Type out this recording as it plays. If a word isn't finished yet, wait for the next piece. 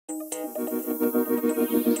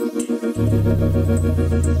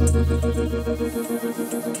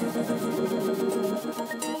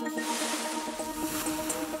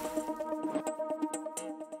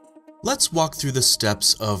Let's walk through the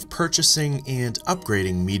steps of purchasing and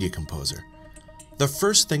upgrading Media Composer. The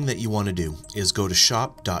first thing that you want to do is go to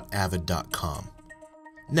shop.avid.com.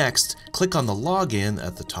 Next, click on the login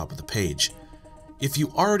at the top of the page. If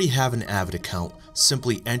you already have an Avid account,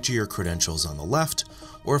 simply enter your credentials on the left,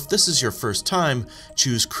 or if this is your first time,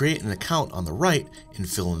 choose Create an Account on the right and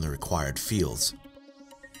fill in the required fields.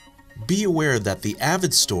 Be aware that the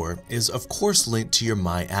Avid store is of course linked to your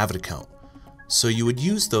My Avid account, so you would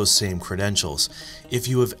use those same credentials. If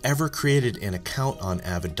you have ever created an account on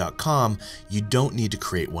avid.com, you don't need to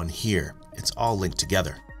create one here. It's all linked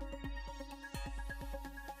together.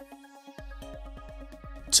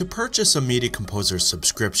 To purchase a Media Composer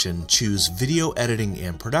subscription, choose Video Editing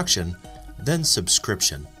and Production, then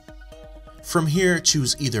Subscription. From here,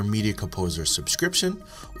 choose either Media Composer Subscription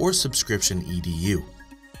or Subscription EDU.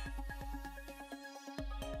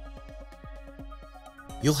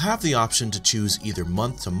 You'll have the option to choose either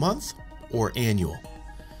month-to-month or annual.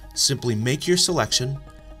 Simply make your selection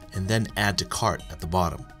and then add to cart at the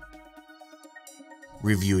bottom.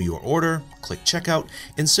 Review your order, click Checkout,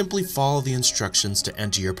 and simply follow the instructions to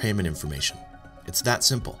enter your payment information. It's that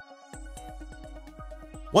simple.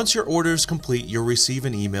 Once your order is complete, you'll receive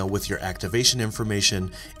an email with your activation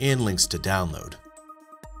information and links to download.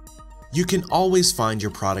 You can always find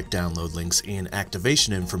your product download links and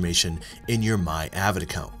activation information in your My Avid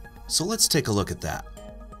account, so let's take a look at that.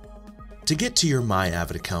 To get to your My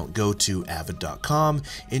Avid account, go to avid.com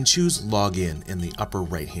and choose Login in the upper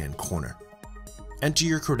right-hand corner. Enter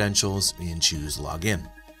your credentials and choose Login.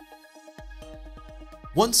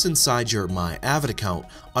 Once inside your My Avid account,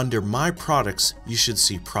 under My Products, you should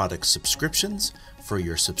see Product Subscriptions for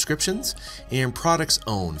your subscriptions and Products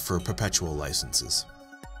Owned for perpetual licenses.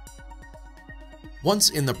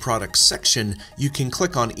 Once in the Products section, you can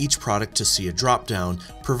click on each product to see a drop-down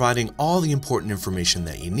providing all the important information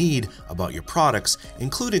that you need about your products,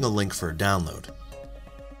 including a link for a download.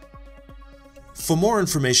 For more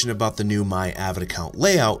information about the new My Avid account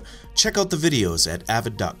layout, check out the videos at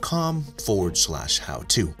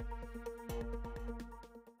avid.com/how-to.